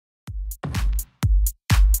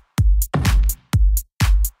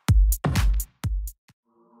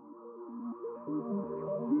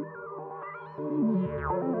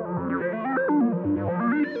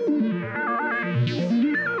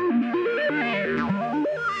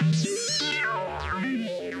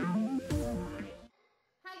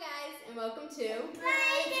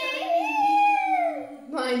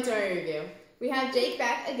have Jake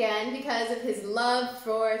back again because of his love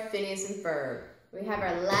for Phineas and Ferb. We have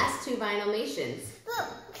our last two Vinylmations. But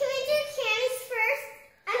can we do Candace first?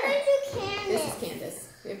 I'm going to do Candace. This is Candace.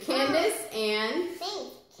 We have Candace and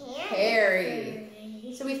Perry.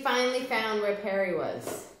 So we finally found where Perry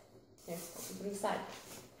was. There, open the side.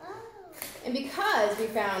 Oh. And because we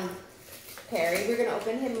found Perry, we're going to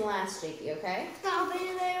open him last, Jakey, okay?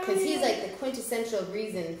 Because he's like the quintessential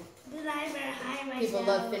reason people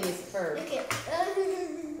love Phineas and Ferb. Okay.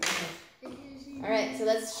 Alright, so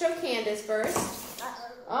let's show Candace first.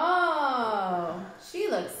 Oh, she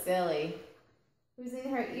looks silly. Who's in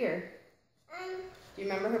her ear? Do you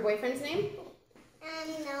remember her boyfriend's name?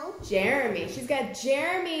 No. Jeremy. She's got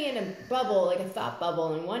Jeremy in a bubble, like a thought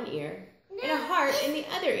bubble in one ear, and a heart in the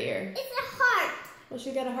other ear. It's a heart. Well,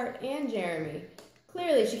 she got a heart and Jeremy.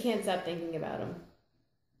 Clearly, she can't stop thinking about him.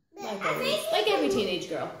 Like every teenage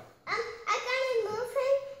girl. I gotta move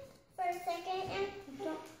him for a second and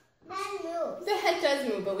that moves. The head does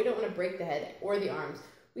move, but we don't want to break the head or the arms.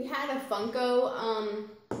 We had a Funko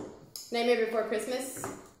Nightmare Before Christmas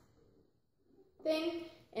thing,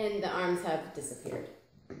 and the arms have disappeared.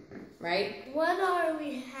 Right? One arm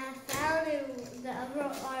we have found and the other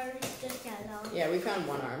arm just got off. Yeah, we found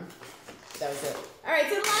one arm. That was it. Alright,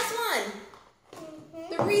 so the last one.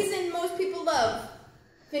 The reason most people love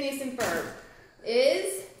Phineas and Ferb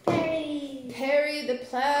is Perry the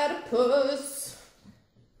Platypus,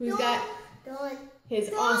 who's got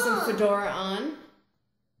his awesome fedora on.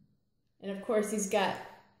 And of course he's got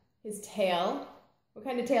his tail. What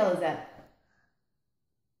kind of tail is that?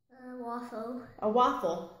 A waffle. A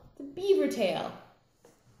waffle. It's a beaver tail.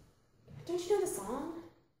 Don't you know the song?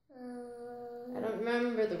 I don't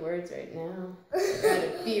remember the words right now. Got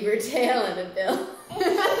a beaver tail and a bill.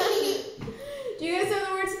 Do you guys know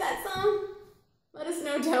the words to that song? Let us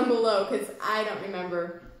know down below, because I don't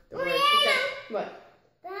remember the words. What?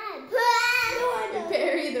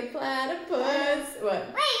 Perry the Platypus.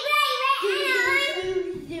 What? Wait.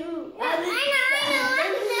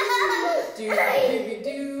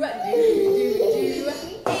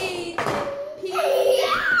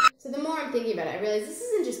 So the more I'm thinking about it, I realize this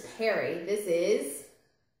isn't just Perry. This is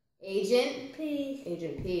Agent P.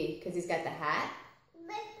 Agent P, because he's got the hat.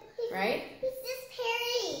 Right? He's just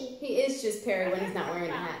Perry. He is just Perry when he's not wearing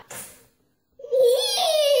a hat.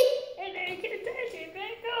 And I can touch it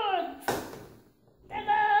back on.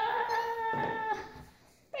 Ta-da!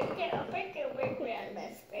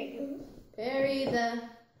 Perry the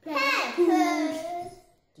Platypus.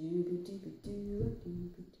 Doobie-doobie-doo.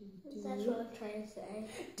 That's what I'm trying to say.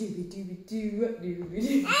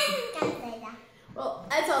 Doobie-doobie-doo. Well,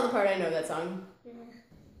 that's all the part I know of that song. Yeah.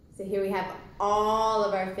 So here we have all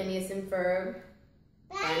of our Phineas and Ferb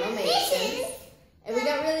Vinylmations. And we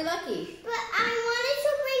got really lucky. But I wanted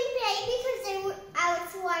to bring Bay because I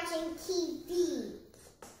was watching TV.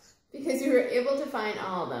 Because we were able to find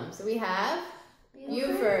all of them. So we have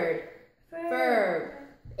Buford, Ferb,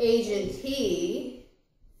 Agent P,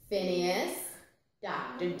 Phineas,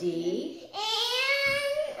 Dr. D,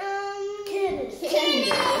 and Candace.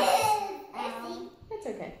 That's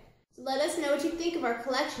okay. So let us know what you think of our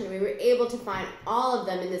collection. We were able to find all of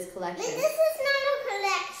them in this collection. But this is not a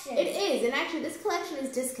collection. It is, and actually this collection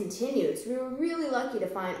is discontinued. So we were really lucky to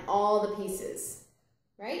find all the pieces.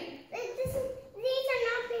 Right? These are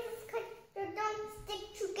not pieces because they don't stick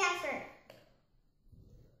together.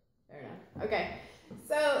 Fair enough. Okay.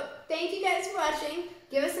 So thank you guys for watching.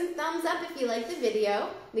 Give us some thumbs up if you liked the video.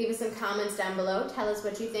 Leave us some comments down below. Tell us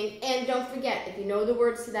what you think. And don't forget, if you know the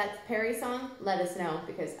words to that Perry song, let us know,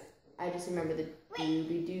 because I just remember the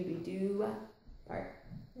doobie-doobie-doo part.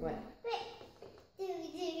 What?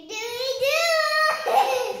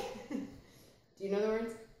 Doobie-doobie-doobie-doo. Do you know the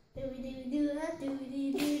words?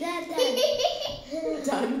 Doobie-doobie-doo-doobie-doo-da-da.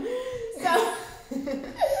 Done. So,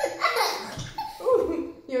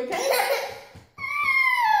 ooh, you okay?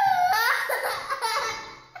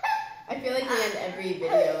 I feel like we end every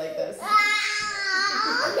video like this.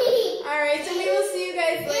 Alright, so we will see you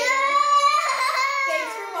guys later.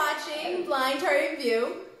 Thanks for watching Blind Target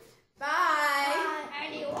View. Bye!